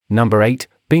Number 8,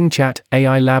 Bing Chat,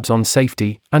 AI Labs on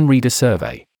Safety, and Reader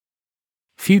Survey.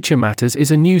 Future Matters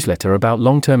is a newsletter about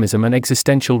long-termism and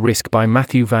existential risk by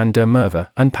Matthew van der Merwe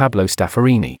and Pablo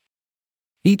Staffarini.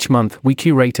 Each month we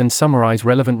curate and summarize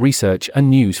relevant research and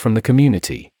news from the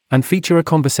community, and feature a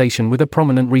conversation with a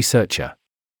prominent researcher.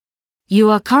 You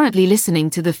are currently listening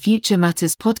to the Future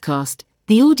Matters podcast,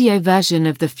 the audio version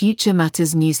of the Future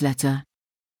Matters newsletter.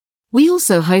 We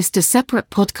also host a separate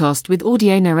podcast with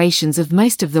audio narrations of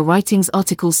most of the writings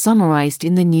articles summarized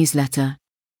in the newsletter.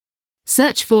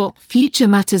 Search for Future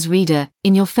Matters Reader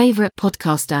in your favorite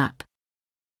podcast app.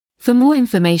 For more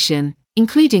information,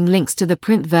 including links to the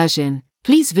print version,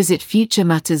 please visit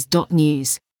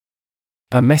futurematters.news.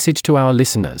 A message to our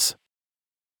listeners.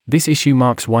 This issue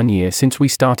marks 1 year since we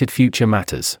started Future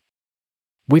Matters.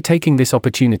 We're taking this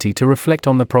opportunity to reflect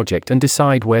on the project and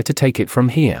decide where to take it from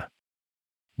here.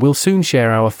 We'll soon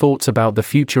share our thoughts about the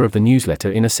future of the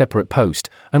newsletter in a separate post,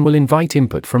 and will invite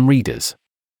input from readers.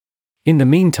 In the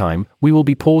meantime, we will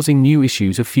be pausing new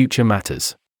issues of Future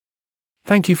Matters.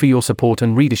 Thank you for your support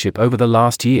and readership over the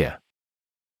last year.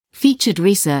 Featured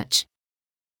research.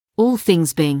 All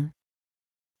things Bing.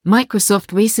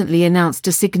 Microsoft recently announced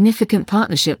a significant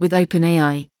partnership with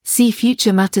OpenAI, see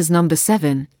Future Matters number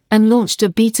 7, and launched a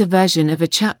beta version of a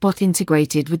chatbot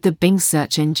integrated with the Bing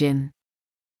search engine.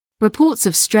 Reports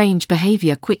of strange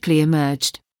behavior quickly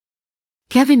emerged.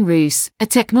 Kevin Roose, a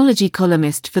technology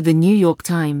columnist for the New York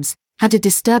Times, had a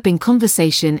disturbing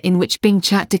conversation in which Bing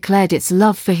Chat declared its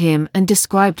love for him and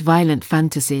described violent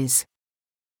fantasies.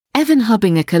 Evan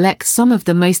Hubinger collects some of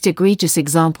the most egregious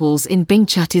examples in Bing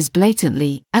Chat is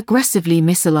blatantly, aggressively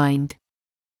misaligned.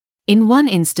 In one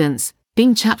instance,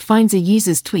 Bing Chat finds a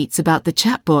user's tweets about the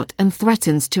chatbot and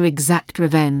threatens to exact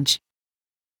revenge.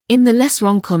 In the less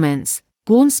wrong comments,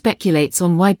 Gworn speculates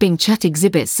on why Bing Chat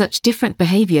exhibits such different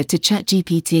behavior to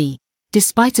ChatGPT,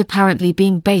 despite apparently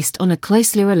being based on a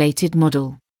closely related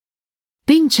model.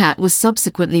 Bing Chat was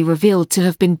subsequently revealed to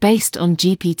have been based on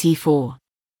GPT-4.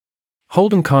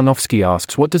 Holden Karnofsky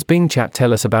asks, what does Bing Chat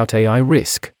tell us about AI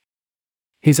risk?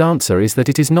 His answer is that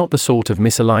it is not the sort of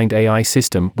misaligned AI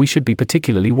system we should be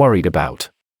particularly worried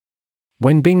about.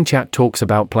 When Bing Chat talks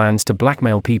about plans to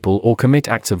blackmail people or commit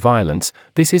acts of violence,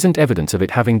 this isn't evidence of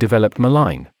it having developed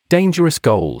malign, dangerous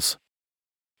goals.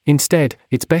 Instead,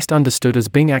 it's best understood as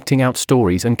Bing acting out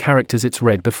stories and characters it's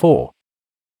read before.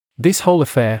 This whole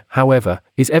affair, however,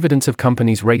 is evidence of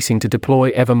companies racing to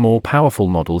deploy ever more powerful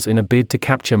models in a bid to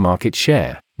capture market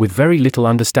share, with very little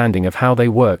understanding of how they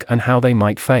work and how they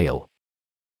might fail.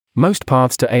 Most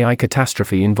paths to AI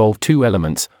catastrophe involve two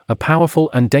elements: a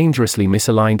powerful and dangerously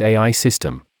misaligned AI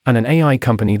system, and an AI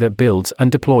company that builds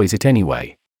and deploys it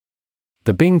anyway.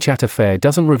 The Bing Chat affair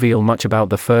doesn't reveal much about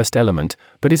the first element,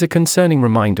 but is a concerning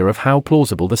reminder of how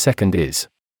plausible the second is.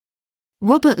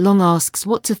 Robert Long asks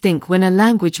what to think when a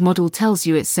language model tells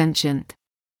you it's sentient.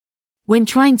 When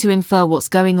trying to infer what's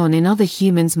going on in other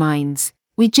humans' minds,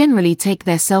 we generally take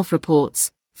their self-reports,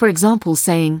 for example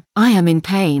saying, "I am in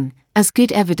pain," as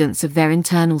good evidence of their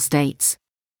internal states.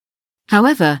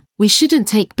 However, we shouldn't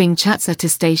take Bing Chat's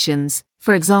attestations,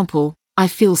 for example, "I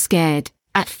feel scared,"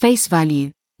 at face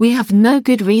value. We have no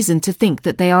good reason to think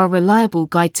that they are a reliable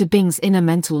guide to Bing's inner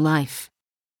mental life.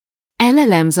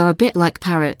 LLMs are a bit like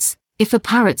parrots. If a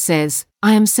parrot says,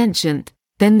 "I am sentient,"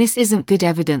 then this isn't good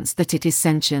evidence that it is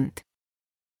sentient.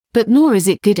 But nor is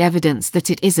it good evidence that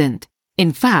it isn't.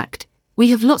 In fact, we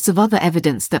have lots of other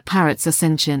evidence that parrots are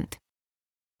sentient.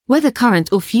 Whether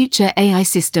current or future AI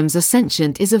systems are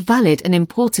sentient is a valid and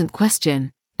important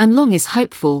question, and Long is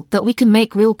hopeful that we can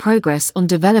make real progress on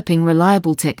developing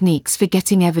reliable techniques for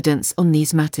getting evidence on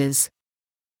these matters.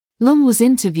 Long was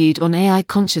interviewed on AI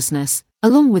consciousness,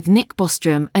 along with Nick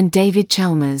Bostrom and David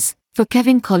Chalmers, for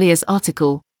Kevin Collier's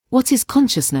article, "What is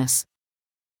Consciousness?"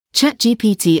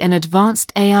 ChatGPT and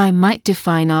advanced AI might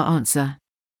define our answer.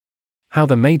 How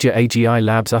the major AGI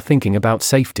labs are thinking about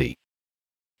safety.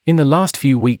 In the last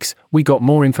few weeks, we got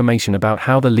more information about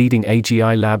how the leading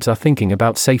AGI labs are thinking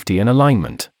about safety and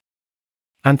alignment.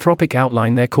 Anthropic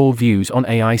outlined their core views on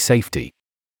AI safety.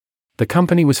 The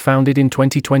company was founded in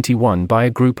 2021 by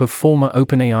a group of former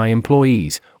OpenAI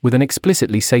employees, with an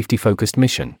explicitly safety-focused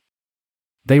mission.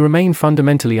 They remain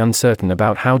fundamentally uncertain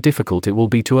about how difficult it will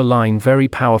be to align very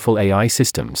powerful AI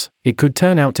systems. It could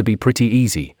turn out to be pretty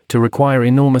easy, to require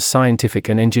enormous scientific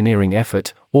and engineering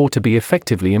effort, or to be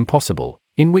effectively impossible,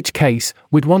 in which case,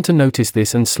 we'd want to notice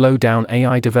this and slow down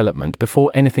AI development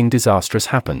before anything disastrous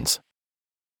happens.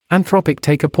 Anthropic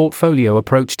take a portfolio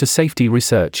approach to safety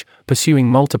research, pursuing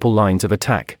multiple lines of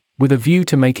attack, with a view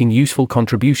to making useful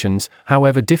contributions,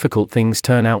 however difficult things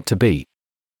turn out to be.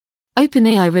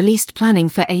 OpenAI released Planning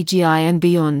for AGI and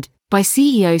Beyond by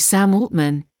CEO Sam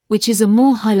Altman, which is a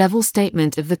more high-level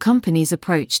statement of the company's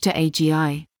approach to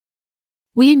AGI.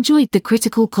 We enjoyed the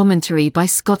critical commentary by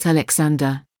Scott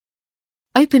Alexander.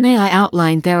 OpenAI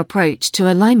outlined their approach to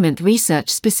alignment research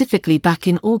specifically back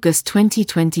in August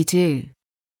 2022.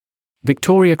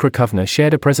 Victoria Krakovna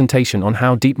shared a presentation on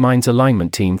how DeepMind's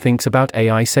alignment team thinks about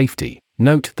AI safety.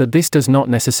 Note that this does not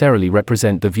necessarily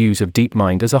represent the views of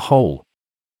DeepMind as a whole.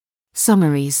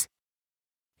 Summaries.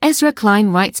 Ezra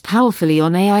Klein writes powerfully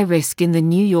on AI risk in the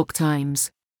New York Times.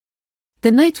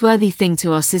 The noteworthy thing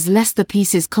to us is less the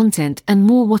piece's content and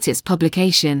more what its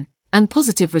publication, and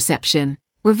positive reception,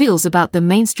 reveals about the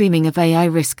mainstreaming of AI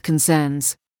risk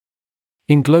concerns.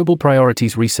 In Global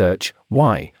Priorities Research,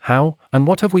 Why, How, and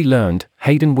What Have We Learned,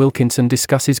 Hayden Wilkinson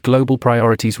discusses global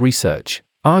priorities research,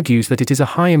 argues that it is a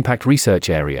high-impact research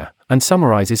area, and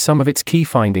summarizes some of its key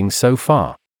findings so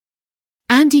far.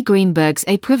 Andy Greenberg's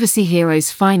A Privacy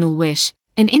Hero's Final Wish,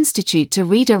 an institute to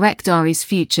redirect AI's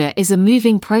future, is a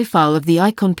moving profile of the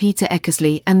icon Peter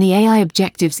Eckersley and the AI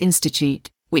Objectives Institute,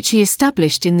 which he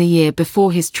established in the year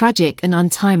before his tragic and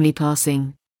untimely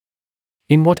passing.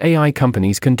 In What AI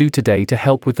Companies Can Do Today to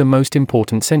Help with the Most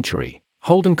Important Century,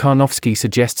 Holden Karnofsky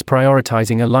suggests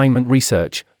prioritizing alignment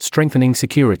research, strengthening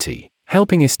security,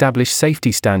 helping establish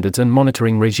safety standards and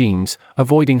monitoring regimes,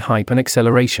 avoiding hype and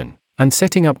acceleration, and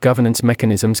setting up governance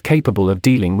mechanisms capable of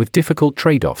dealing with difficult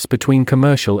trade-offs between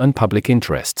commercial and public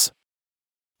interests.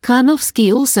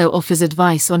 Karnofsky also offers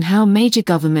advice on how major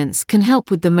governments can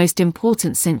help with the most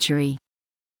important century.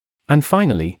 And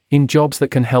finally, in Jobs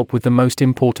That Can Help with the Most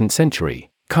Important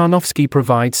Century, Karnofsky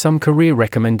provides some career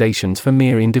recommendations for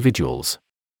mere individuals.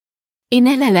 In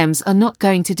LLMs are not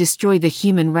going to destroy the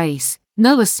human race,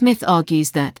 Noah Smith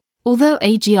argues that, although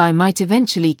AGI might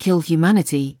eventually kill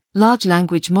humanity, large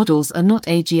language models are not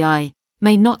AGI,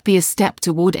 may not be a step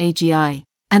toward AGI,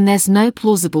 and there's no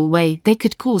plausible way they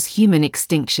could cause human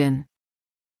extinction.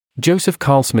 Joseph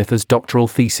Carl Smither's doctoral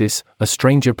thesis, A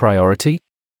Stranger Priority?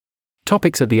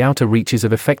 Topics at the Outer Reaches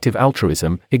of Effective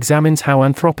Altruism, examines how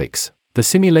anthropics, the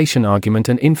simulation argument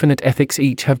and infinite ethics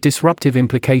each have disruptive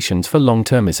implications for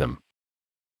long-termism.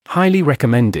 Highly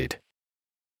recommended.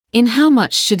 In How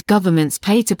Much Should Governments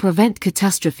Pay to Prevent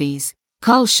Catastrophes?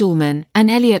 Carl Schulman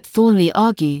and Elliot Thornley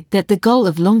argue that the goal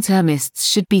of long-termists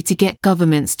should be to get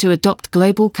governments to adopt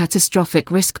global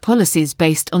catastrophic risk policies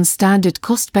based on standard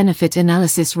cost-benefit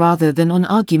analysis rather than on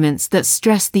arguments that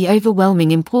stress the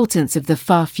overwhelming importance of the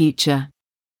far future.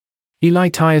 Eli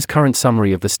Tyer's current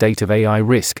summary of the state of AI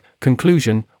risk,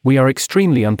 conclusion, we are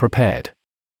extremely unprepared.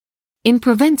 In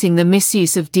Preventing the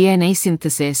Misuse of DNA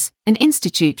Synthesis, an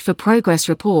Institute for Progress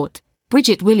report,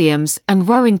 Bridget Williams and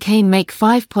Rowan Kane make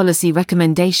 5 policy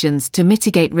recommendations to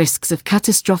mitigate risks of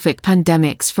catastrophic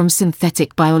pandemics from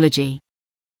synthetic biology.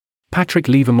 Patrick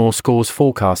Livermore scores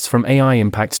forecasts from AI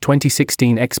Impact's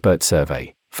 2016 expert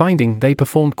survey, finding they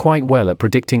performed quite well at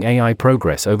predicting AI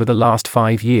progress over the last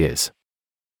 5 years.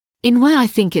 In Why I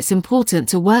Think It's Important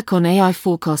to Work on AI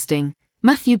Forecasting,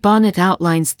 Matthew Barnett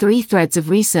outlines 3 threads of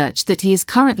research that he is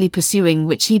currently pursuing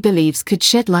which he believes could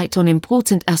shed light on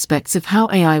important aspects of how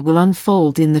AI will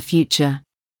unfold in the future.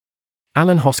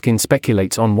 Alan Hoskin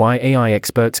speculates on why AI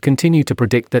experts continue to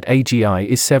predict that AGI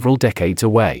is several decades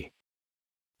away.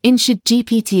 In Should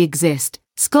GPT Exist?,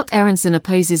 Scott Aronson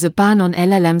opposes a ban on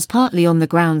LLMs partly on the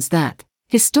grounds that,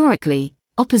 historically,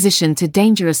 opposition to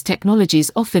dangerous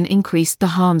technologies often increased the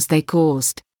harms they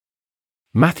caused.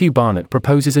 Matthew Barnett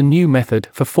proposes a new method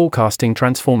for forecasting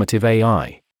transformative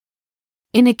AI.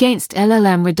 In Against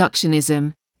LLM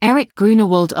Reductionism, Eric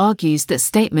Grunewald argues that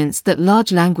statements that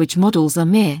large language models are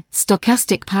mere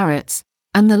stochastic parrots,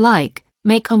 and the like,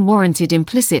 make unwarranted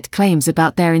implicit claims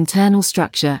about their internal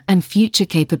structure and future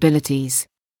capabilities.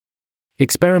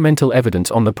 Experimental Evidence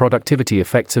on the Productivity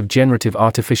Effects of Generative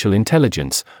Artificial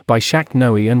Intelligence, by Shaq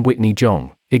Noe and Whitney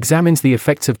Zhong, examines the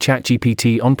effects of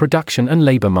ChatGPT on production and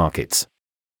labor markets.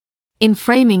 In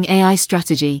Framing AI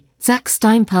Strategy, Zach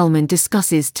Stein-Perlman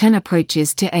discusses 10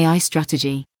 approaches to AI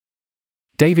strategy.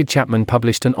 David Chapman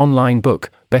published an online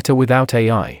book, Better Without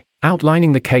AI,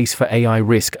 outlining the case for AI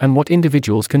risk and what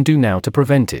individuals can do now to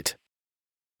prevent it.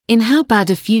 In How Bad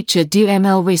a Future Do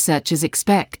ML Researchers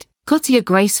Expect?, Katia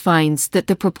Grace finds that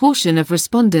the proportion of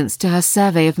respondents to her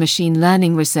survey of machine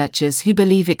learning researchers who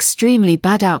believe extremely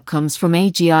bad outcomes from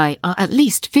AGI are at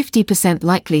least 50%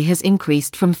 likely has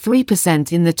increased from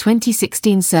 3% in the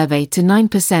 2016 survey to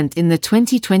 9% in the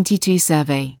 2022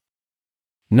 survey.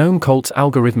 Noam Colt's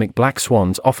Algorithmic Black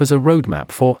Swans offers a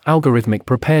roadmap for algorithmic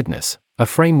preparedness, a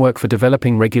framework for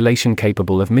developing regulation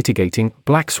capable of mitigating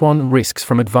black swan risks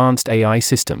from advanced AI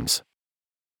systems.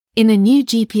 In a new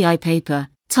GPI paper,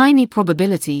 Tiny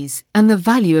Probabilities and the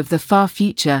Value of the Far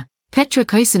Future, Petra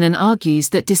Kosonen argues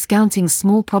that discounting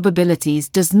small probabilities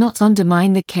does not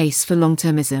undermine the case for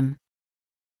long-termism.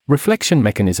 Reflection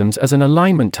Mechanisms as an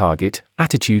Alignment Target,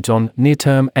 Attitudes on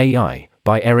Near-Term AI,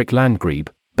 by Eric Landgrebe,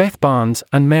 Beth Barnes,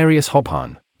 and Marius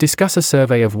Hobhan, discuss a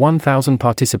survey of 1,000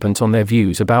 participants on their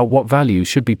views about what values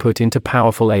should be put into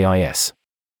powerful AIs.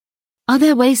 Are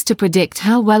there ways to predict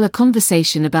how well a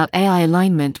conversation about AI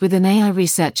alignment with an AI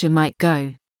researcher might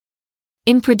go?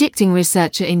 In predicting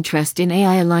researcher interest in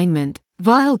AI alignment,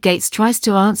 Weil Gates tries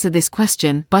to answer this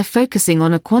question by focusing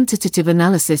on a quantitative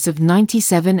analysis of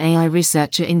 97 AI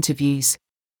researcher interviews.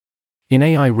 In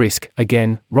AI Risk,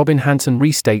 again, Robin Hanson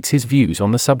restates his views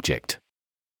on the subject.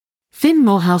 Finn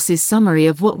Morehouse's summary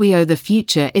of What We Owe the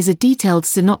Future is a detailed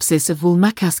synopsis of Will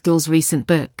MacAskill's recent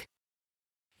book.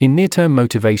 In Near-Term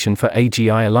Motivation for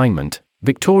AGI Alignment,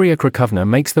 Victoria Krakovna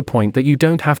makes the point that you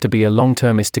don't have to be a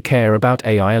long-termist to care about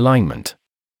AI alignment.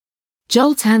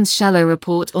 Joel Tan's shallow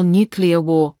report on nuclear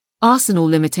war, arsenal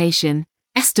limitation,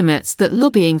 estimates that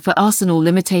lobbying for arsenal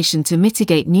limitation to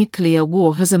mitigate nuclear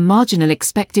war has a marginal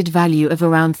expected value of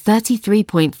around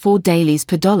 33.4 dailies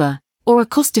per dollar, or a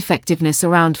cost-effectiveness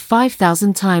around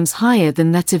 5,000 times higher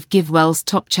than that of GiveWell's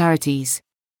top charities.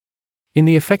 In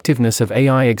the effectiveness of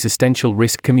AI existential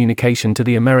risk communication to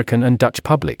the American and Dutch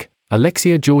public,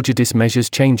 Alexia Georgidis measures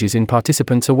changes in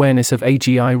participants' awareness of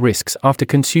AGI risks after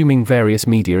consuming various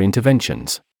media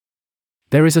interventions.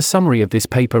 There is a summary of this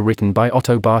paper written by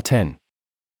Otto Barten.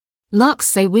 Larks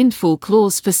say windfall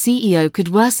clause for CEO could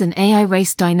worsen AI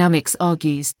race dynamics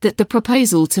argues that the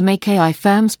proposal to make AI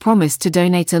firms promise to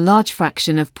donate a large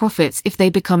fraction of profits if they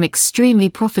become extremely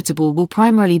profitable will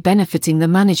primarily benefiting the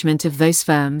management of those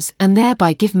firms and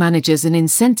thereby give managers an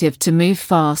incentive to move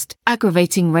fast,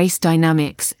 aggravating race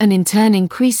dynamics and in turn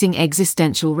increasing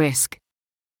existential risk.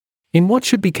 In What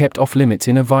Should Be Kept Off Limits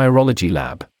in a Virology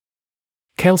Lab,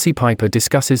 Kelsey Piper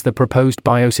discusses the proposed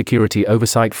biosecurity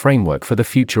oversight framework for the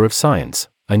future of science,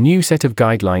 a new set of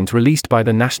guidelines released by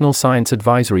the National Science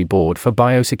Advisory Board for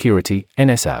Biosecurity,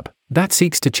 NSAB, that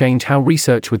seeks to change how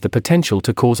research with the potential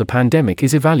to cause a pandemic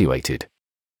is evaluated.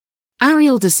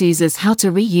 Ariel D'Souza's How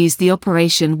to Reuse the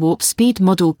Operation Warp Speed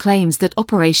model claims that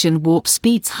Operation Warp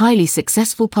Speed's highly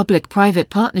successful public-private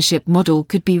partnership model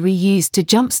could be reused to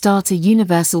jumpstart a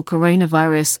universal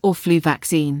coronavirus or flu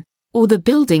vaccine, or the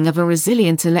building of a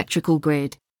resilient electrical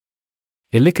grid.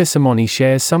 Ilika Simoni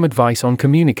shares some advice on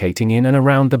communicating in and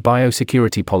around the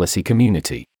biosecurity policy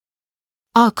community.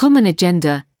 Our Common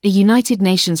Agenda, a United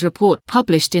Nations report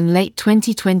published in late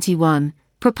 2021,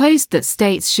 proposed that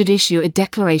states should issue a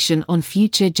Declaration on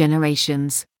Future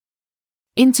Generations.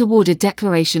 In Toward a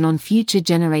Declaration on Future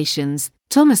Generations,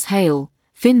 Thomas Hale,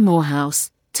 Finn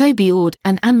Morehouse, Toby Ord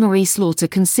and Anne-Marie Slaughter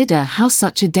consider how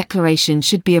such a declaration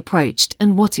should be approached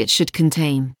and what it should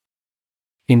contain.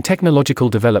 In Technological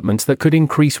Developments That Could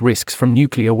Increase Risks from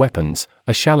Nuclear Weapons,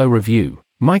 a shallow review,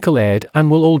 Michael Aird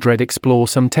and Will Aldred explore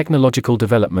some technological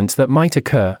developments that might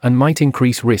occur and might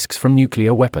increase risks from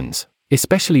nuclear weapons,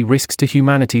 especially risks to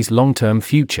humanity's long-term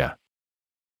future.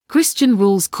 Christian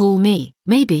Rules Call Me,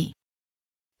 Maybe.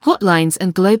 Hotlines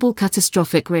and Global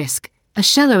Catastrophic Risk, a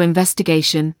shallow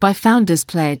investigation by Founders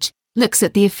Pledge, looks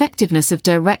at the effectiveness of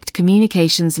direct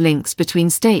communications links between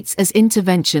states as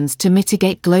interventions to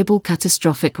mitigate global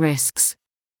catastrophic risks.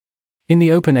 In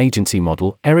the Open Agency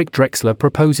model, Eric Drexler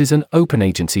proposes an open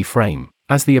agency frame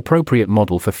as the appropriate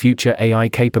model for future AI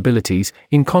capabilities,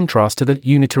 in contrast to the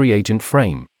unitary agent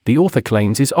frame the author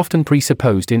claims is often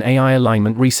presupposed in AI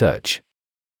alignment research.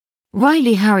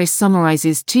 Riley Harris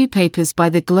summarizes two papers by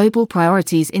the Global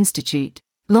Priorities Institute,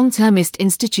 Long-Termist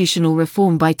Institutional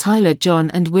Reform by Tyler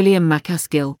John and William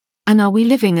MacAskill, and Are We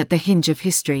Living at the Hinge of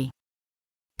History?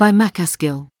 By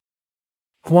MacAskill.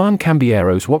 Juan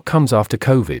Cambiero's What Comes After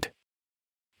COVID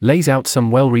lays out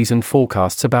some well-reasoned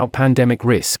forecasts about pandemic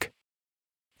risk.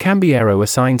 Cambiero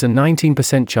assigns a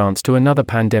 19% chance to another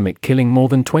pandemic killing more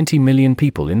than 20 million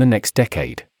people in the next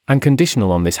decade, and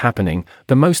conditional on this happening,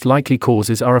 the most likely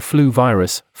causes are a flu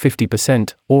virus,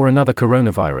 50%, or another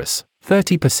coronavirus,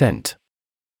 30%.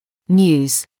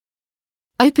 News.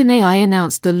 OpenAI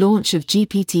announced the launch of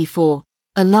GPT-4,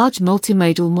 a large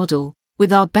multimodal model,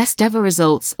 with our best ever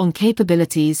results on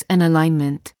capabilities and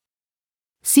alignment.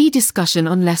 See discussion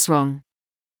on Less Wrong.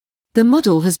 The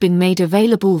model has been made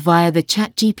available via the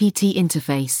ChatGPT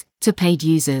interface to paid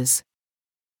users.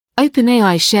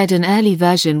 OpenAI shared an early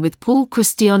version with Paul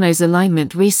Christiano's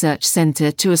Alignment Research Center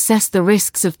to assess the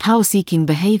risks of power-seeking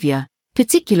behavior,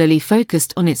 particularly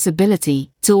focused on its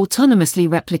ability to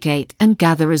autonomously replicate and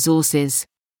gather resources.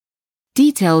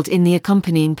 Detailed in the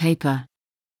accompanying paper.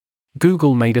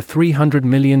 Google made a $300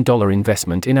 million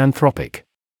investment in Anthropic.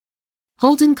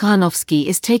 Holden Karnofsky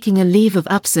is taking a leave of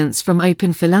absence from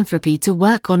Open Philanthropy to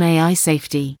work on AI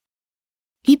safety.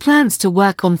 He plans to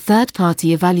work on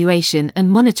third-party evaluation and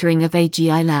monitoring of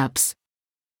AGI labs.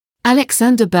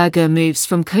 Alexander Berger moves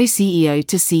from co-CEO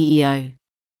to CEO.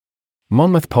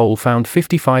 Monmouth poll found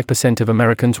 55% of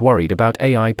Americans worried about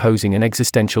AI posing an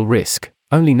existential risk.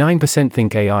 Only 9%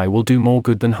 think AI will do more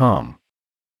good than harm.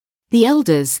 The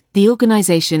Elders, the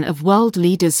organization of world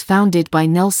leaders founded by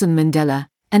Nelson Mandela,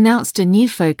 announced a new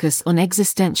focus on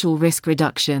existential risk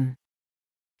reduction.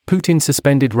 Putin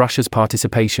suspended Russia's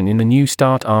participation in the new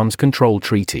START arms control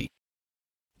treaty.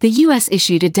 The US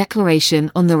issued a declaration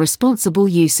on the responsible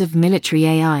use of military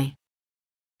AI.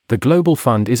 The Global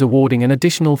Fund is awarding an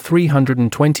additional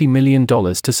 $320 million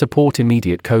to support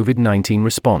immediate COVID-19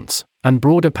 response and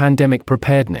broader pandemic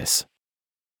preparedness.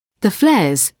 The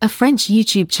Flares, a French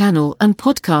YouTube channel and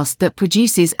podcast that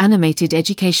produces animated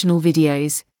educational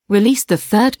videos, released the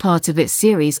third part of its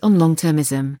series on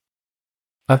long-termism.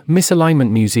 A misalignment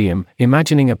museum,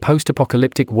 imagining a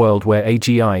post-apocalyptic world where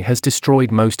AGI has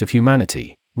destroyed most of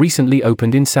humanity, recently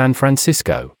opened in San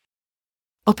Francisco.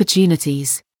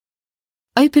 Opportunities.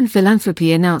 Open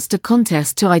Philanthropy announced a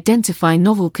contest to identify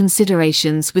novel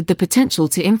considerations with the potential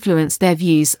to influence their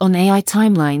views on AI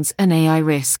timelines and AI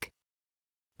risk.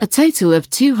 A total of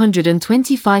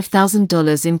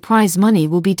 $225,000 in prize money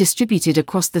will be distributed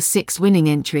across the 6 winning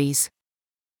entries.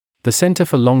 The Center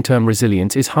for Long-Term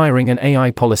Resilience is hiring an AI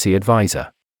policy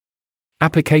advisor.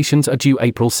 Applications are due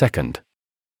April 2nd.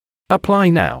 Apply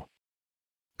now.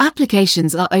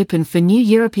 Applications are open for new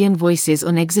European Voices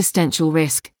on Existential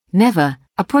Risk, NEVER,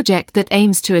 a project that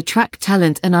aims to attract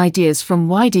talent and ideas from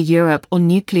wider Europe on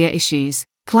nuclear issues,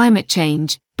 climate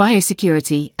change,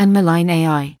 biosecurity, and malign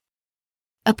AI.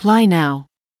 Apply now.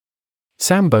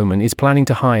 Sam Bowman is planning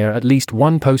to hire at least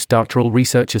one postdoctoral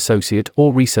research associate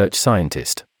or research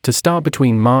scientist to start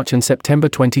between March and September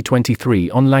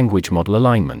 2023 on language model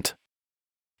alignment.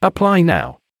 Apply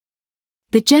now.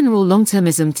 The General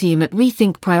Long-Termism team at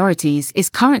Rethink Priorities is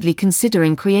currently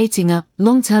considering creating a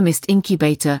long-termist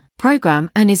incubator program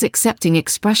and is accepting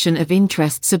expression of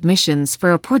interest submissions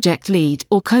for a project lead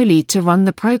or co-lead to run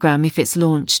the program if it's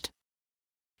launched.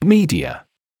 Media.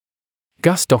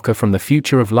 Gus Docker from the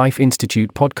Future of Life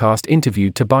Institute podcast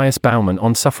interviewed Tobias Baumann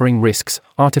on suffering risks,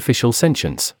 artificial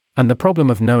sentience, and the problem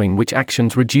of knowing which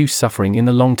actions reduce suffering in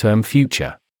the long-term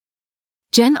future.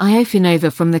 Jen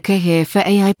Iofinova from the Cohere for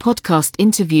AI podcast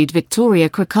interviewed Victoria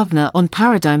Krakovna on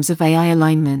paradigms of AI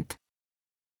alignment.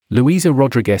 Luisa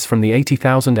Rodriguez from the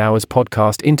 80,000 Hours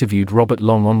podcast interviewed Robert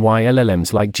Long on why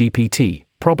LLMs like GPT,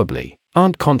 probably,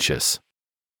 aren't conscious.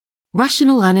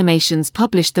 Rational Animations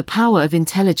published The Power of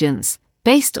Intelligence,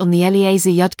 based on the Eliezer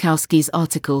Yudkowsky's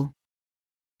article.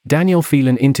 Daniel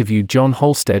Phelan interviewed John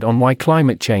Holstead on why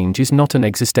climate change is not an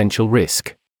existential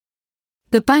risk.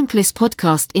 The Bankless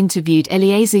podcast interviewed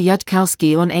Eliezer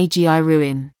Yudkowsky on AGI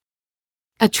ruin.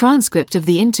 A transcript of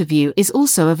the interview is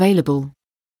also available.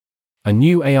 A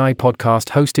new AI podcast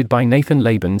hosted by Nathan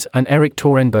Labens and Eric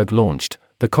Torenberg launched,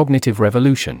 The Cognitive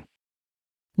Revolution.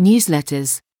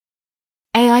 Newsletters.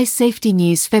 AI Safety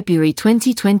News February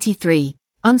 2023,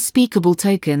 Unspeakable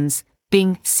Tokens,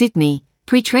 Bing, Sydney,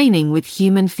 Pre-training with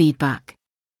Human Feedback.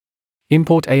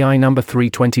 Import AI number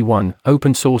 321,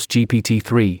 Open Source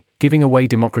GPT-3, Giving Away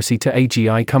Democracy to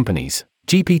AGI Companies.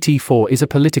 GPT-4 is a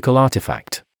political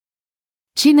artifact.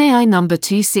 Chin AI number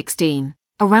 216,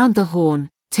 Around the Horn,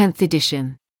 10th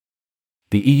edition.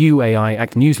 The EU AI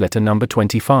Act newsletter number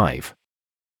 25.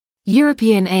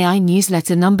 European AI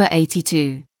newsletter number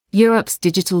 82, Europe's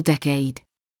Digital Decade.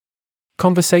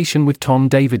 Conversation with Tom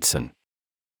Davidson.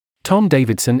 Tom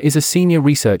Davidson is a senior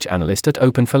research analyst at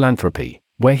Open Philanthropy,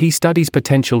 where he studies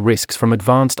potential risks from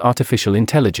advanced artificial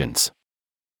intelligence.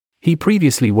 He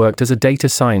previously worked as a data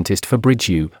scientist for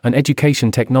BridgeU, an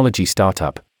education technology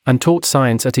startup, and taught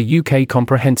science at a UK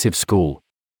comprehensive school.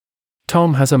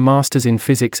 Tom has a master's in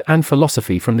physics and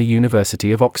philosophy from the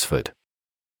University of Oxford.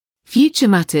 Future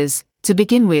matters. To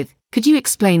begin with, could you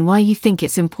explain why you think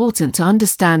it's important to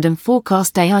understand and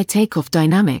forecast AI takeoff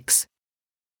dynamics?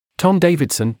 Tom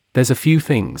Davidson, there's a few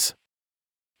things.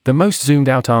 The most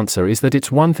zoomed-out answer is that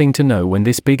it's one thing to know when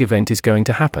this big event is going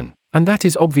to happen, and that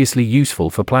is obviously useful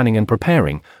for planning and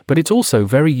preparing, but it's also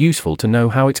very useful to know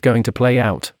how it's going to play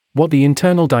out, what the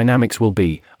internal dynamics will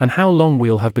be, and how long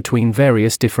we'll have between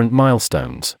various different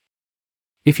milestones.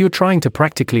 If you're trying to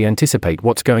practically anticipate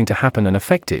what's going to happen and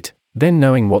affect it, then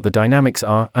knowing what the dynamics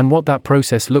are and what that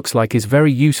process looks like is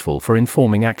very useful for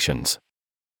informing actions.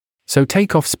 So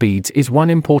takeoff speeds is one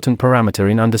important parameter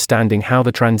in understanding how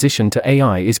the transition to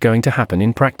AI is going to happen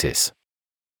in practice.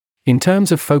 In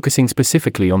terms of focusing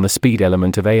specifically on the speed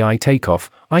element of AI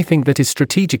takeoff, I think that is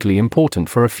strategically important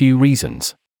for a few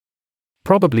reasons.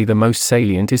 Probably the most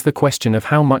salient is the question of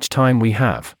how much time we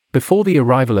have before the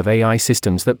arrival of AI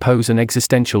systems that pose an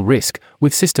existential risk,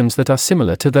 with systems that are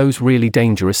similar to those really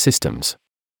dangerous systems.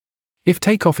 If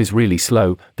takeoff is really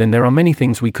slow, then there are many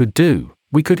things we could do.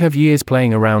 We could have years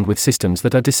playing around with systems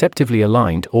that are deceptively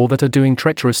aligned or that are doing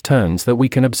treacherous turns that we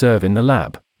can observe in the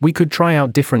lab. We could try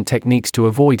out different techniques to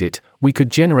avoid it. We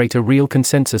could generate a real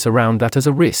consensus around that as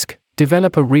a risk,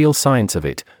 develop a real science of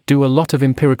it, do a lot of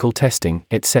empirical testing,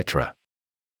 etc.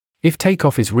 If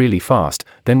takeoff is really fast,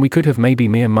 then we could have maybe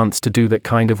mere months to do that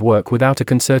kind of work without a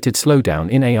concerted slowdown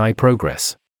in AI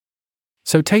progress.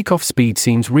 So takeoff speed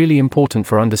seems really important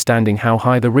for understanding how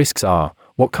high the risks are,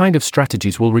 what kind of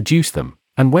strategies will reduce them,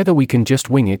 and whether we can just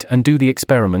wing it and do the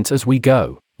experiments as we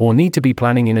go, or need to be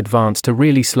planning in advance to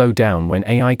really slow down when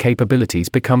AI capabilities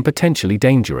become potentially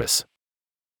dangerous.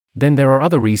 Then there are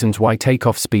other reasons why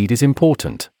takeoff speed is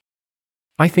important.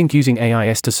 I think using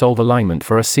AIS to solve alignment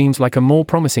for us seems like a more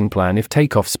promising plan if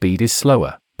takeoff speed is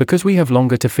slower, because we have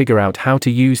longer to figure out how to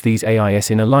use these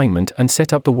AIS in alignment and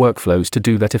set up the workflows to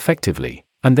do that effectively,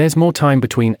 and there's more time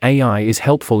between AI is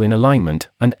helpful in alignment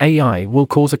and AI will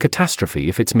cause a catastrophe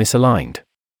if it's misaligned.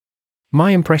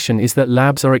 My impression is that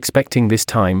labs are expecting this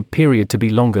time period to be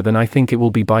longer than I think it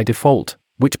will be by default,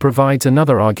 which provides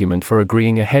another argument for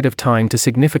agreeing ahead of time to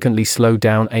significantly slow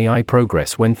down AI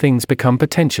progress when things become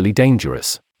potentially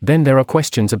dangerous. Then there are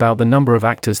questions about the number of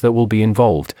actors that will be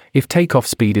involved. If takeoff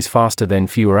speed is faster, then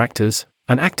fewer actors,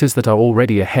 and actors that are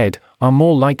already ahead are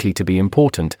more likely to be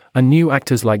important, and new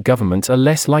actors like governments are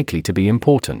less likely to be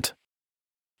important.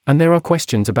 And there are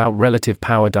questions about relative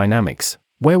power dynamics,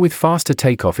 where with faster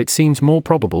takeoff it seems more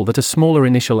probable that a smaller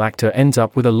initial actor ends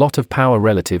up with a lot of power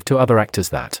relative to other actors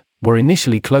that were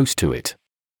initially close to it.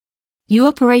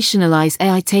 You operationalize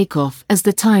AI takeoff as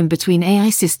the time between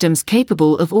AI systems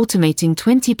capable of automating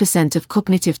 20% of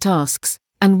cognitive tasks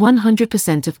and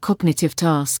 100% of cognitive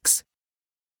tasks.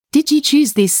 Did you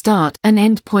choose these start and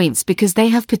end points because they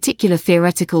have particular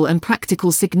theoretical and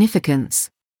practical significance?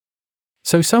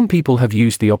 So some people have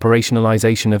used the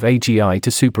operationalization of AGI to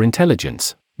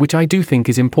superintelligence, which I do think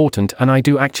is important, and I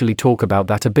do actually talk about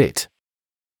that a bit.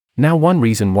 Now, one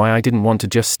reason why I didn't want to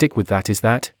just stick with that is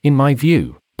that, in my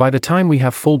view, by the time we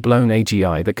have full-blown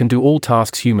AGI that can do all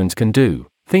tasks humans can do,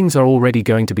 things are already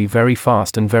going to be very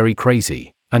fast and very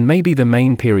crazy, and maybe the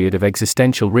main period of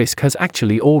existential risk has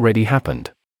actually already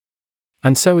happened.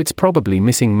 And so it's probably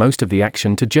missing most of the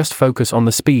action to just focus on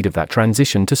the speed of that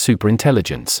transition to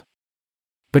superintelligence.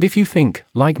 But if you think,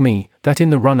 like me, that in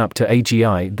the run-up to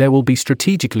AGI there will be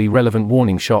strategically relevant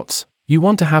warning shots, you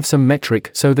want to have some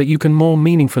metric so that you can more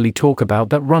meaningfully talk about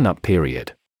that run-up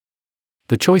period.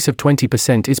 The choice of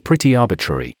 20% is pretty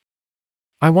arbitrary.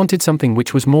 I wanted something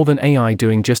which was more than AI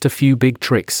doing just a few big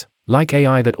tricks, like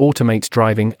AI that automates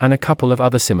driving and a couple of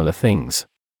other similar things.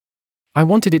 I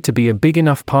wanted it to be a big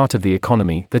enough part of the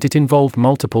economy that it involved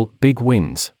multiple big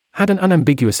wins, had an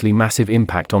unambiguously massive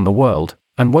impact on the world,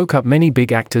 and woke up many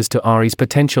big actors to AI's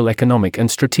potential economic and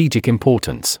strategic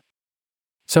importance.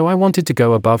 So I wanted to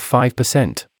go above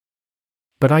 5%.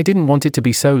 But I didn't want it to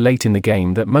be so late in the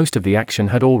game that most of the action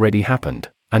had already happened,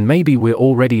 and maybe we're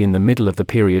already in the middle of the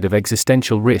period of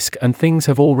existential risk and things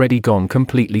have already gone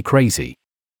completely crazy.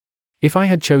 If I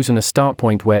had chosen a start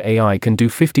point where AI can do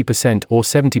 50% or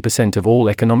 70% of all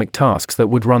economic tasks that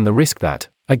would run the risk that,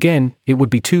 again, it would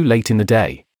be too late in the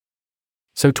day.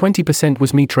 So 20%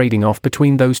 was me trading off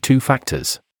between those two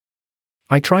factors.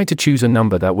 I tried to choose a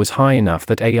number that was high enough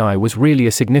that AI was really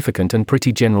a significant and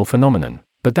pretty general phenomenon,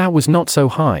 but that was not so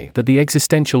high that the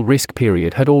existential risk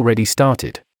period had already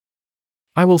started.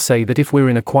 I will say that if we're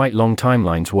in a quite long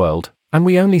timelines world, and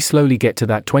we only slowly get to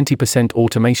that 20%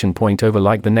 automation point over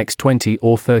like the next 20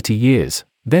 or 30 years,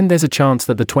 then there's a chance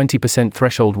that the 20%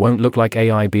 threshold won't look like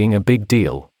AI being a big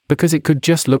deal, because it could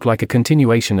just look like a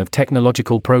continuation of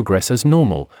technological progress as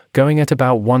normal, going at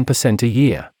about 1% a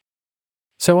year.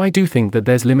 So I do think that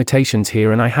there's limitations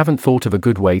here, and I haven't thought of a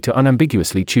good way to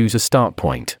unambiguously choose a start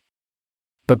point.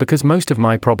 But because most of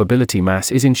my probability mass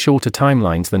is in shorter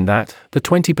timelines than that, the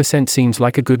 20% seems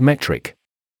like a good metric.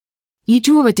 You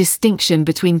draw a distinction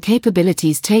between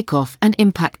capabilities takeoff and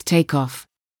impact takeoff.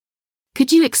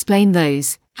 Could you explain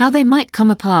those, how they might come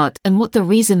apart, and what the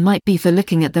reason might be for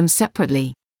looking at them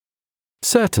separately?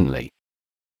 Certainly.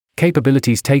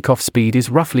 Capabilities takeoff speed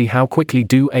is roughly how quickly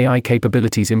do AI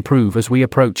capabilities improve as we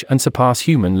approach and surpass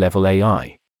human-level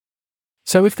AI.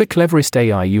 So if the cleverest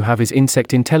AI you have is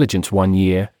insect intelligence 1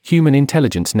 year, human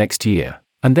intelligence next year,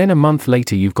 and then a month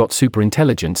later you've got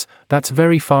superintelligence, that's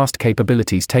very fast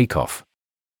capabilities takeoff.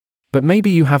 But maybe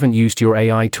you haven't used your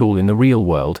AI tool in the real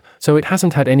world, so it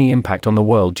hasn't had any impact on the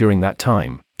world during that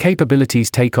time.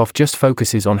 Capabilities takeoff just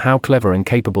focuses on how clever and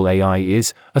capable AI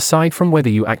is, aside from whether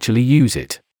you actually use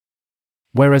it.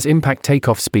 Whereas impact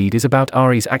takeoff speed is about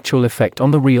AI's actual effect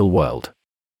on the real world.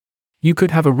 You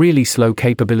could have a really slow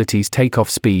capabilities takeoff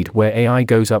speed where AI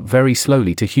goes up very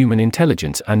slowly to human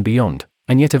intelligence and beyond,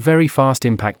 and yet a very fast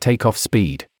impact takeoff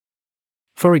speed.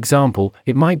 For example,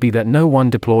 it might be that no one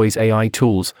deploys AI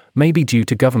tools, maybe due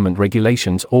to government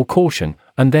regulations or caution,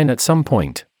 and then at some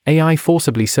point, AI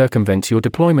forcibly circumvents your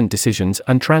deployment decisions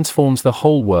and transforms the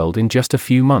whole world in just a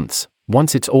few months,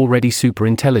 once it's already super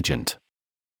intelligent.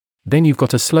 Then you've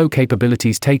got a slow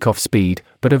capabilities takeoff speed,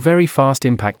 but a very fast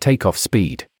impact takeoff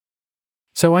speed.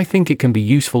 So I think it can be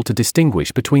useful to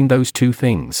distinguish between those two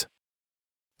things.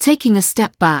 Taking a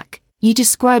step back, you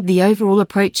describe the overall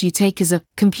approach you take as a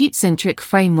compute-centric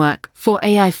framework for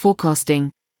AI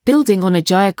forecasting, building on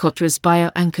Ajoya Cotra's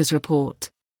BioAnchors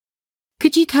report.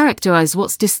 Could you characterize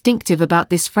what's distinctive about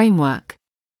this framework?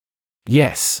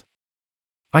 Yes.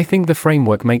 I think the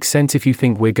framework makes sense if you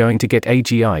think we're going to get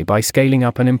AGI by scaling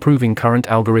up and improving current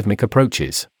algorithmic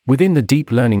approaches, within the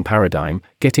deep learning paradigm,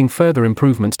 getting further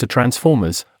improvements to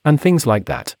transformers, and things like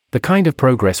that, the kind of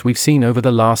progress we've seen over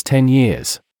the last 10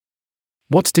 years.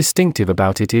 What's distinctive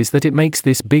about it is that it makes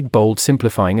this big bold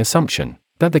simplifying assumption,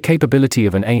 that the capability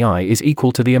of an AI is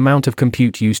equal to the amount of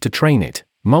compute used to train it,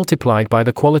 multiplied by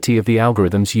the quality of the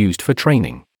algorithms used for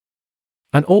training.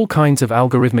 And all kinds of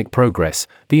algorithmic progress,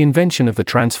 the invention of the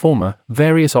transformer,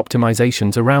 various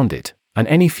optimizations around it, and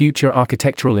any future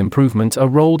architectural improvements are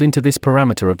rolled into this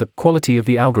parameter of the quality of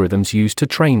the algorithms used to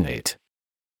train it.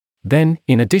 Then,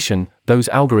 in addition, those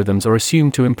algorithms are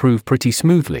assumed to improve pretty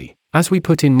smoothly, as we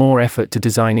put in more effort to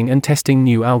designing and testing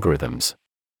new algorithms.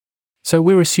 So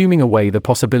we're assuming away the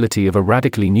possibility of a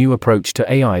radically new approach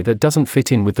to AI that doesn't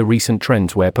fit in with the recent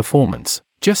trends where performance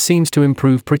just seems to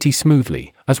improve pretty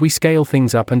smoothly, as we scale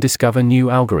things up and discover new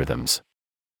algorithms.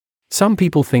 Some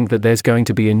people think that there's going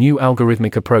to be a new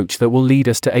algorithmic approach that will lead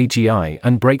us to AGI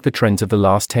and break the trends of the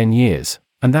last 10 years,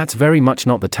 and that's very much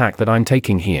not the tack that I'm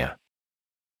taking here.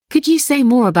 Could you say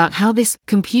more about how this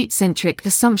compute-centric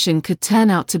assumption could turn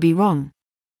out to be wrong?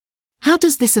 How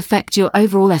does this affect your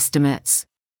overall estimates?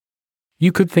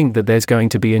 You could think that there's going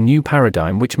to be a new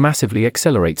paradigm which massively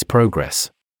accelerates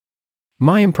progress.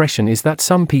 My impression is that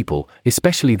some people,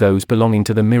 especially those belonging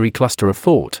to the MIRI cluster of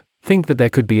thought, think that there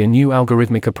could be a new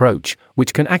algorithmic approach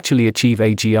which can actually achieve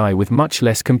AGI with much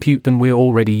less compute than we're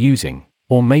already using,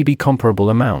 or maybe comparable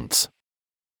amounts.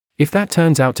 If that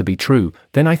turns out to be true,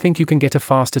 then I think you can get a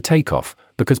faster takeoff,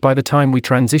 because by the time we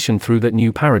transition through that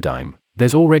new paradigm,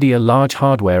 there's already a large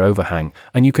hardware overhang,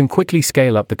 and you can quickly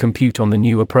scale up the compute on the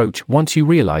new approach once you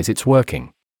realize it's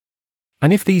working.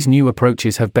 And if these new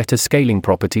approaches have better scaling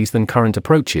properties than current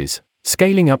approaches,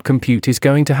 scaling up compute is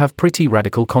going to have pretty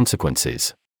radical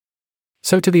consequences.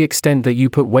 So to the extent that you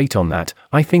put weight on that,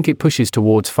 I think it pushes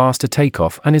towards faster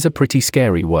takeoff and is a pretty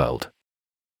scary world.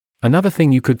 Another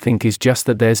thing you could think is just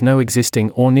that there's no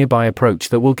existing or nearby approach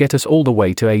that will get us all the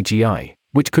way to AGI,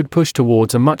 which could push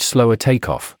towards a much slower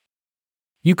takeoff.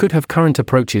 You could have current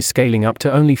approaches scaling up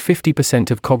to only 50%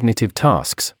 of cognitive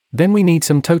tasks, then we need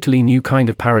some totally new kind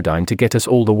of paradigm to get us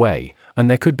all the way, and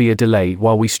there could be a delay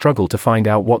while we struggle to find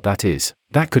out what that is.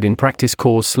 That could in practice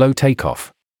cause slow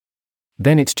takeoff.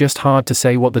 Then it's just hard to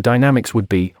say what the dynamics would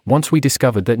be once we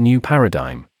discovered that new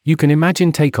paradigm. You can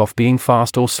imagine takeoff being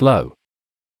fast or slow.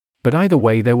 But either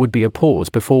way there would be a pause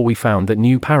before we found that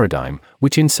new paradigm,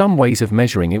 which in some ways of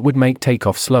measuring it would make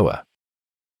takeoff slower.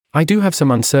 I do have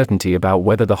some uncertainty about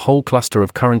whether the whole cluster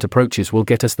of current approaches will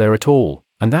get us there at all,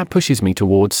 and that pushes me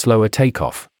towards slower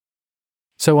takeoff.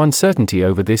 So uncertainty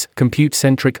over this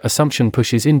compute-centric assumption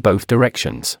pushes in both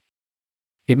directions.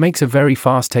 It makes a very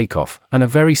fast takeoff and a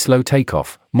very slow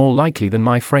takeoff, more likely than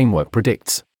my framework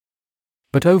predicts.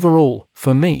 But overall,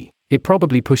 for me, it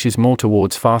probably pushes more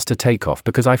towards faster takeoff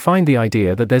because I find the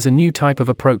idea that there's a new type of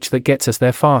approach that gets us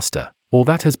there faster, or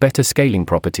that has better scaling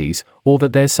properties, or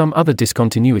that there's some other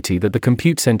discontinuity that the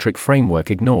compute-centric framework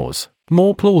ignores,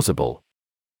 more plausible.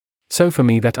 So for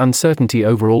me that uncertainty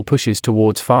overall pushes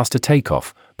towards faster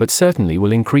takeoff, but certainly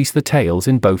will increase the tails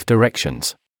in both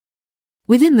directions.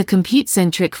 Within the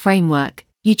compute-centric framework,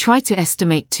 you try to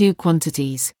estimate two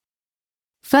quantities.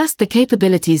 First, the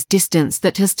capabilities distance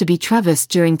that has to be traversed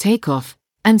during takeoff,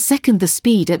 and second, the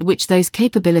speed at which those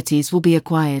capabilities will be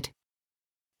acquired.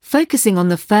 Focusing on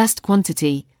the first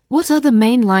quantity, What are the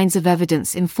main lines of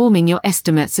evidence informing your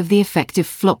estimates of the effective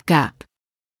flop gap?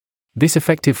 This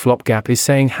effective flop gap is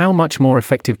saying how much more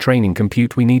effective training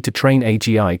compute we need to train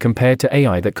AGI compared to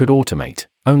AI that could automate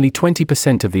only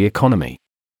 20% of the economy.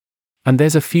 And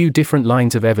there's a few different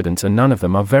lines of evidence, and none of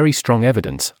them are very strong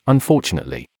evidence,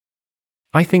 unfortunately.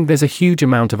 I think there's a huge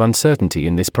amount of uncertainty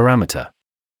in this parameter.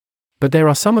 But there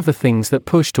are some of the things that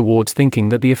push towards thinking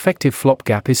that the effective flop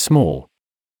gap is small.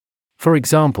 For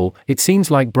example, it seems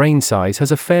like brain size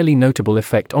has a fairly notable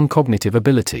effect on cognitive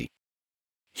ability.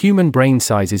 Human brain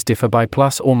sizes differ by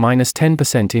plus or minus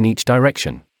 10% in each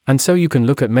direction, and so you can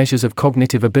look at measures of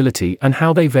cognitive ability and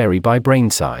how they vary by brain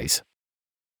size.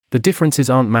 The differences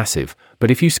aren't massive,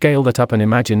 but if you scale that up and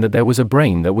imagine that there was a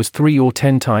brain that was 3 or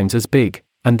 10 times as big,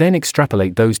 and then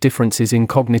extrapolate those differences in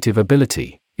cognitive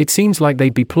ability, it seems like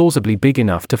they'd be plausibly big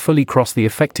enough to fully cross the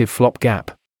effective flop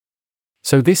gap.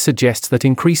 So this suggests that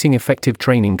increasing effective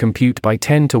training compute by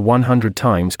 10 to 100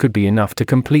 times could be enough to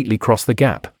completely cross the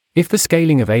gap, if the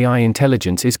scaling of AI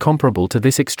intelligence is comparable to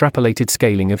this extrapolated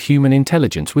scaling of human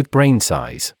intelligence with brain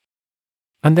size.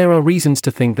 And there are reasons to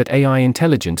think that AI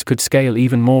intelligence could scale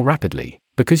even more rapidly,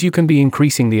 because you can be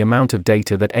increasing the amount of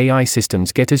data that AI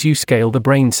systems get as you scale the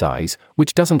brain size,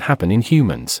 which doesn't happen in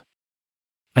humans.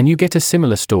 And you get a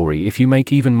similar story if you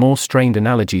make even more strained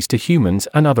analogies to humans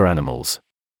and other animals.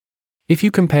 If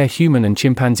you compare human and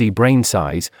chimpanzee brain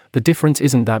size, the difference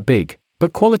isn't that big,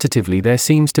 but qualitatively there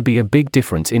seems to be a big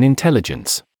difference in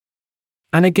intelligence.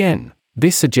 And again,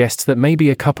 this suggests that maybe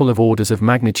a couple of orders of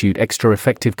magnitude extra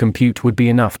effective compute would be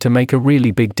enough to make a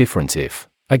really big difference if,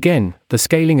 again, the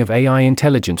scaling of AI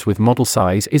intelligence with model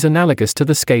size is analogous to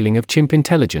the scaling of chimp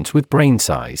intelligence with brain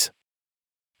size.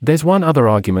 There's one other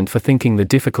argument for thinking the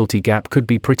difficulty gap could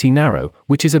be pretty narrow,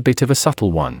 which is a bit of a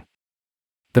subtle one.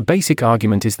 The basic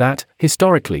argument is that,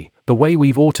 historically, the way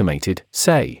we've automated,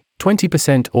 say,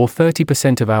 20% or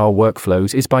 30% of our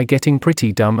workflows is by getting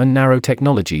pretty dumb and narrow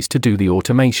technologies to do the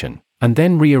automation, and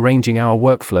then rearranging our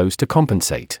workflows to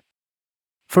compensate.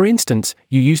 For instance,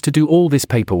 you used to do all this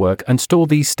paperwork and store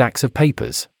these stacks of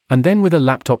papers, and then with a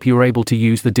laptop you're able to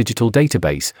use the digital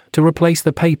database to replace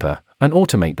the paper and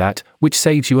automate that, which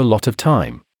saves you a lot of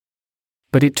time.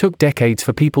 But it took decades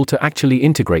for people to actually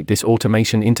integrate this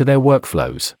automation into their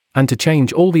workflows, and to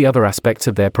change all the other aspects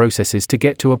of their processes to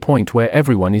get to a point where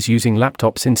everyone is using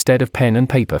laptops instead of pen and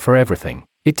paper for everything.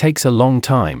 It takes a long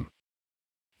time.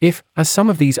 If, as some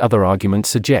of these other arguments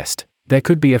suggest, there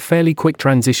could be a fairly quick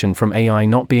transition from AI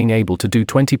not being able to do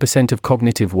 20% of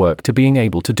cognitive work to being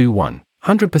able to do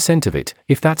 100% of it,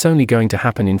 if that's only going to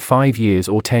happen in 5 years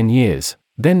or 10 years,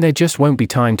 then there just won't be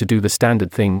time to do the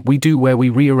standard thing we do where we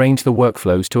rearrange the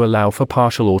workflows to allow for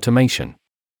partial automation.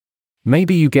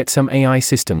 Maybe you get some AI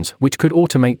systems which could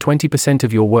automate 20%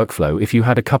 of your workflow if you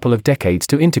had a couple of decades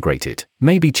to integrate it.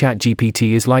 Maybe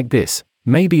ChatGPT is like this.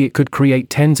 Maybe it could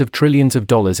create tens of trillions of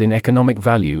dollars in economic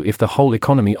value if the whole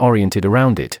economy oriented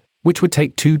around it, which would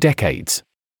take 2 decades.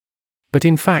 But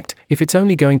in fact, if it's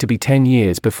only going to be 10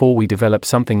 years before we develop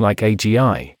something like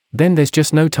AGI, then there's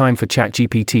just no time for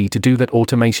ChatGPT to do that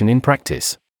automation in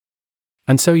practice.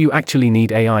 And so you actually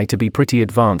need AI to be pretty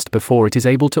advanced before it is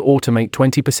able to automate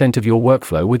 20% of your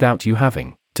workflow without you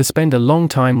having to spend a long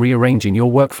time rearranging your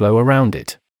workflow around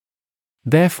it.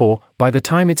 Therefore, by the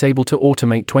time it's able to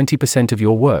automate 20% of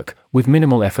your work, with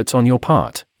minimal efforts on your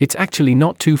part, it's actually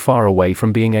not too far away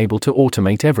from being able to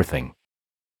automate everything.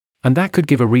 And that could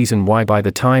give a reason why by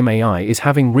the time AI is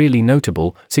having really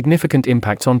notable, significant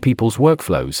impacts on people's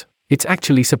workflows, it's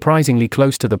actually surprisingly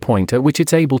close to the point at which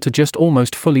it's able to just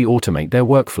almost fully automate their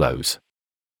workflows.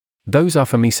 Those are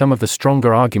for me some of the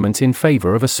stronger arguments in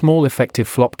favor of a small effective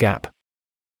flop gap.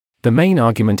 The main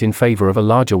argument in favor of a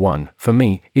larger one, for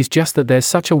me, is just that there's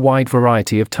such a wide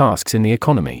variety of tasks in the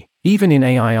economy, even in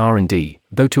AI R&D,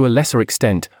 though to a lesser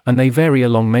extent, and they vary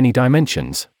along many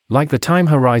dimensions, like the time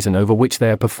horizon over which they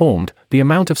are performed, the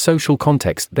amount of social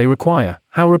context they require,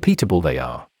 how repeatable they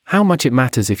are, how much it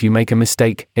matters if you make a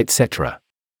mistake, etc.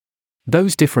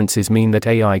 Those differences mean that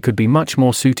AI could be much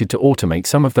more suited to automate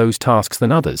some of those tasks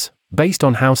than others, based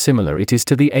on how similar it is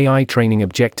to the AI training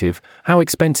objective, how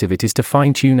expensive it is to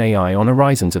fine-tune AI on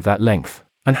horizons of that length,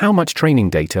 and how much training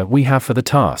data we have for the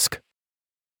task.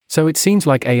 So it seems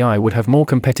like AI would have more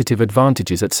competitive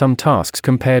advantages at some tasks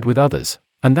compared with others,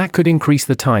 and that could increase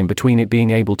the time between it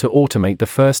being able to automate the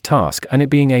first task and it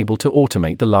being able to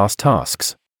automate the last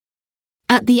tasks.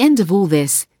 At the end of all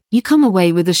this, you come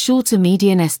away with a shorter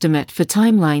median estimate for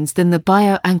timelines than the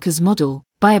BioAnkers model,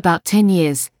 by about 10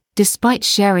 years, despite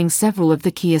sharing several of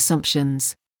the key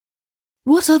assumptions.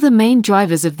 What are the main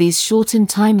drivers of these shortened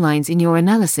timelines in your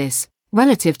analysis,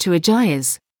 relative to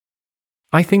AGI's?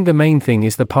 I think the main thing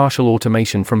is the partial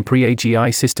automation from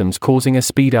pre-AGI systems causing a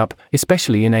speed up,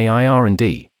 especially in AI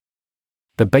R&D.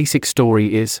 The basic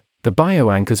story is, the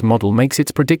bioanchors model makes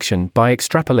its prediction by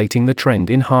extrapolating the trend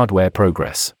in hardware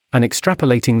progress, and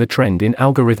extrapolating the trend in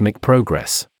algorithmic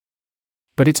progress.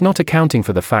 But it's not accounting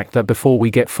for the fact that before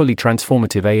we get fully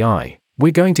transformative AI,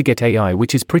 we're going to get AI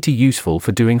which is pretty useful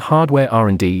for doing hardware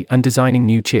R&D and designing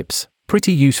new chips,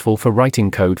 pretty useful for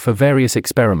writing code for various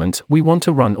experiments we want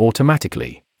to run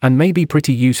automatically, and maybe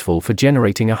pretty useful for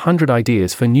generating 100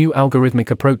 ideas for new algorithmic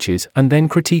approaches and then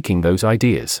critiquing those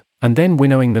ideas, and then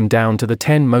winnowing them down to the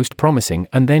 10 most promising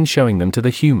and then showing them to the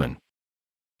human.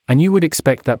 And you would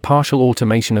expect that partial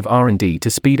automation of R&D to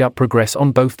speed up progress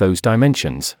on both those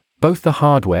dimensions, both the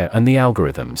hardware and the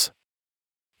algorithms.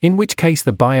 In which case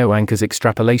the bioanchors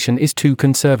extrapolation is too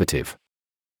conservative.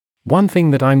 One thing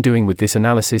that I'm doing with this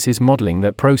analysis is modeling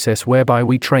that process whereby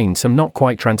we train some not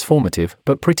quite transformative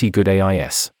but pretty good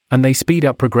AIs, and they speed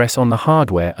up progress on the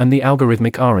hardware and the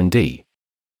algorithmic R&D.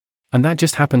 And that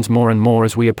just happens more and more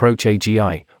as we approach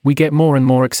AGI, we get more and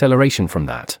more acceleration from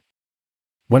that.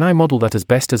 When I model that as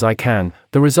best as I can,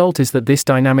 the result is that this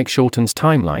dynamic shortens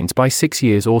timelines by 6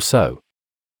 years or so.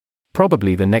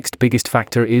 Probably the next biggest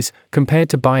factor is, compared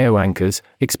to bioanchors,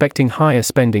 expecting higher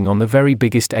spending on the very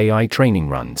biggest AI training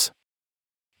runs.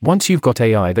 Once you've got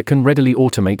AI that can readily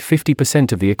automate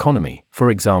 50% of the economy, for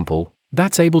example,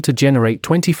 that's able to generate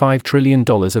 $25 trillion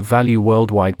of value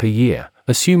worldwide per year,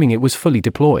 assuming it was fully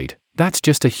deployed, that's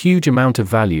just a huge amount of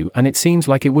value, and it seems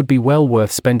like it would be well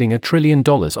worth spending $1 trillion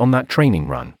on that training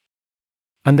run.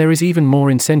 And there is even more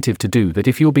incentive to do that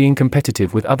if you're being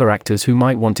competitive with other actors who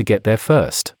might want to get there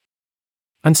first.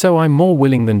 And so I'm more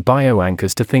willing than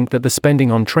bioanchors to think that the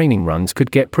spending on training runs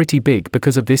could get pretty big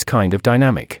because of this kind of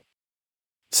dynamic.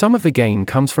 Some of the gain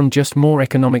comes from just more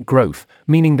economic growth,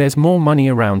 meaning there's more money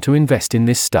around to invest in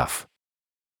this stuff.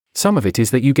 Some of it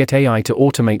is that you get AI to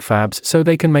automate fabs so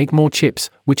they can make more chips,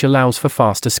 which allows for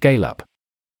faster scale-up.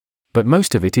 But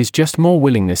most of it is just more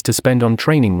willingness to spend on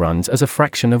training runs as a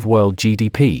fraction of world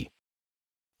GDP.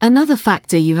 Another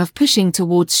factor you have pushing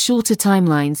towards shorter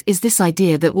timelines is this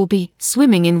idea that we'll be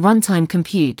swimming in runtime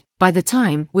compute by the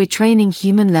time we're training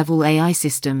human-level AI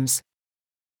systems.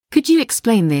 Could you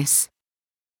explain this?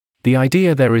 The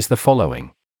idea there is the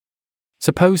following.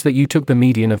 Suppose that you took the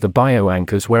median of the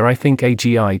bioanchors where I think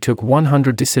AGI took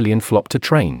 100 decillion flop to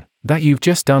train, that you've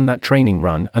just done that training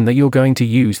run and that you're going to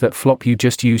use that flop you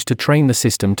just used to train the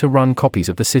system to run copies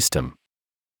of the system.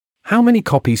 How many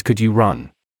copies could you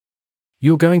run?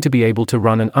 You're going to be able to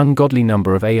run an ungodly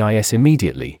number of AIs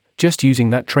immediately, just using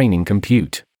that training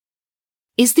compute.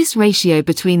 Is this ratio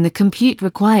between the compute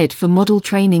required for model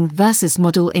training versus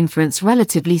model inference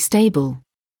relatively stable?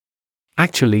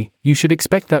 Actually, you should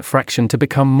expect that fraction to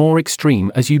become more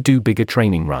extreme as you do bigger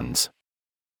training runs.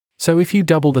 So if you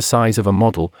double the size of a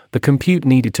model, the compute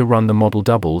needed to run the model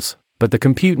doubles, but the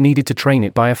compute needed to train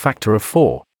it by a factor of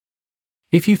 4.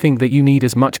 If you think that you need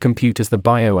as much compute as the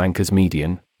bioanchors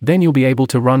median, then you'll be able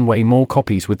to run way more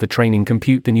copies with the training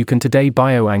compute than you can today.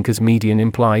 Bioanchors median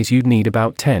implies you'd need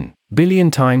about 10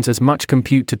 billion times as much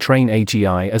compute to train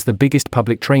AGI as the biggest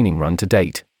public training run to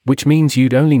date, which means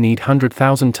you'd only need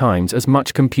 100,000 times as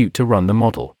much compute to run the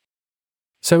model.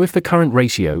 So if the current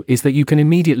ratio is that you can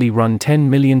immediately run 10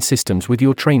 million systems with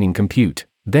your training compute,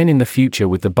 then in the future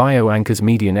with the bioanchors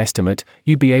median estimate,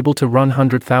 you'd be able to run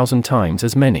 100,000 times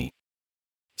as many.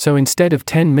 So instead of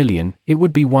 10 million, it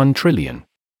would be 1 trillion.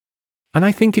 And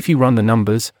I think if you run the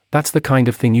numbers, that's the kind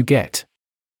of thing you get.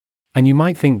 And you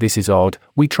might think this is odd,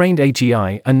 we trained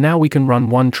AGI and now we can run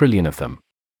 1 trillion of them.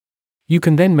 You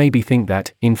can then maybe think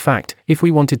that, in fact, if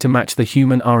we wanted to match the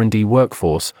human R&D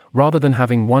workforce, rather than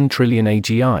having 1 trillion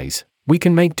AGIs, we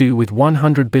can make do with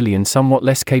 100 billion somewhat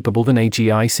less capable than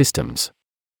AGI systems.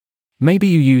 Maybe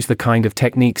you use the kind of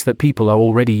techniques that people are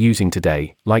already using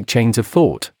today, like chains of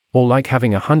thought, or like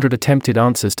having 100 attempted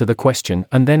answers to the question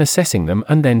and then assessing them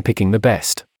and then picking the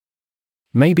best.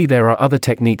 Maybe there are other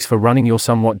techniques for running your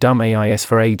somewhat dumb AIs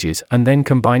for ages and then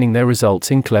combining their results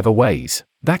in clever ways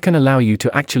that can allow you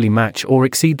to actually match or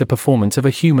exceed the performance of a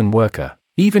human worker,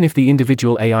 even if the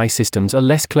individual AI systems are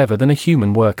less clever than a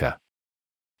human worker.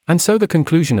 And so the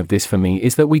conclusion of this for me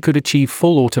is that we could achieve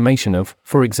full automation of,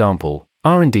 for example,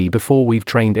 R&D before we've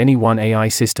trained any one AI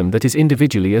system that is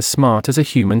individually as smart as a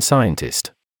human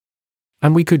scientist.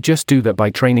 And we could just do that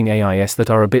by training AIs that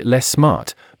are a bit less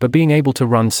smart, but being able to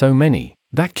run so many,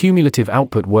 that cumulative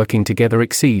output working together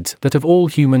exceeds that of all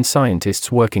human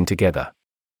scientists working together.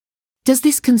 Does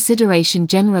this consideration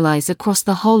generalize across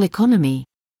the whole economy?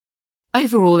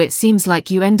 Overall, it seems like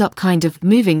you end up kind of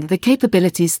moving the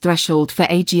capabilities threshold for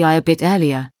AGI a bit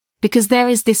earlier, because there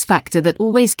is this factor that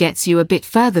always gets you a bit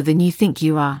further than you think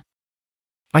you are.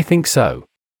 I think so.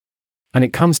 And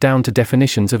it comes down to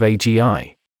definitions of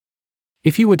AGI.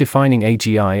 If you were defining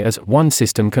AGI as one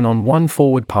system can on one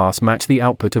forward pass match the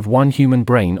output of one human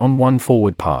brain on one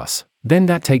forward pass, then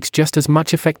that takes just as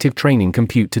much effective training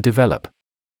compute to develop.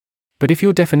 But if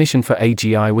your definition for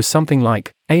AGI was something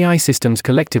like, AI systems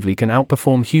collectively can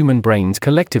outperform human brains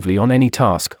collectively on any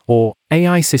task, or,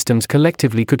 AI systems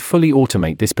collectively could fully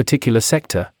automate this particular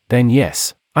sector, then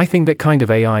yes, I think that kind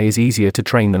of AI is easier to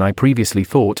train than I previously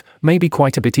thought, maybe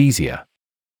quite a bit easier.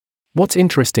 What's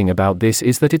interesting about this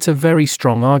is that it's a very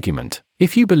strong argument.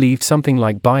 If you believed something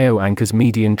like BioAnker's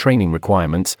median training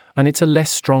requirements, and it's a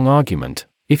less strong argument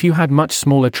if you had much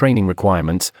smaller training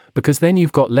requirements, because then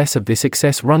you've got less of this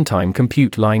excess runtime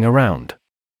compute lying around.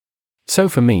 So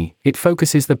for me, it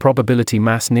focuses the probability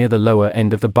mass near the lower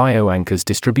end of the BioAnker's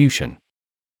distribution.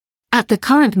 At the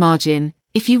current margin,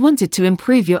 if you wanted to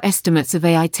improve your estimates of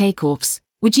AI takeoffs,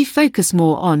 would you focus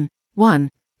more on 1.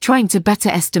 Trying to better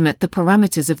estimate the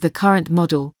parameters of the current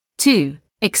model, 2.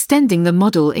 Extending the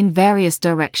model in various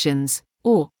directions,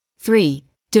 or 3.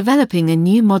 Developing a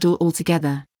new model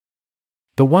altogether?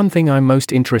 The one thing I'm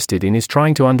most interested in is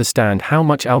trying to understand how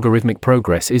much algorithmic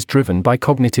progress is driven by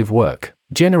cognitive work,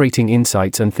 generating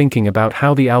insights and thinking about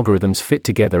how the algorithms fit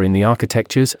together in the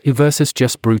architectures versus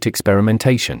just brute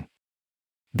experimentation.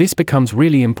 This becomes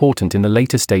really important in the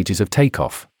later stages of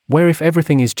takeoff, where if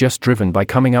everything is just driven by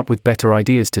coming up with better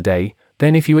ideas today,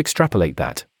 then if you extrapolate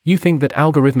that, you think that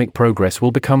algorithmic progress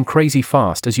will become crazy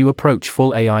fast as you approach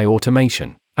full AI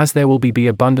automation, as there will be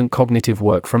abundant cognitive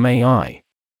work from AI.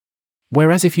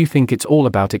 Whereas if you think it's all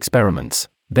about experiments,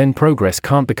 then progress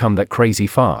can't become that crazy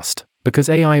fast, because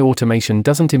AI automation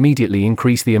doesn't immediately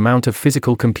increase the amount of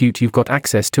physical compute you've got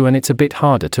access to, and it's a bit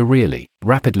harder to really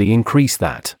rapidly increase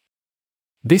that.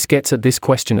 This gets at this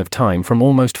question of time from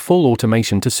almost full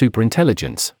automation to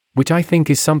superintelligence, which I think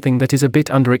is something that is a bit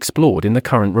underexplored in the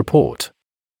current report.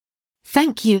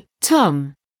 Thank you,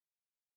 Tom.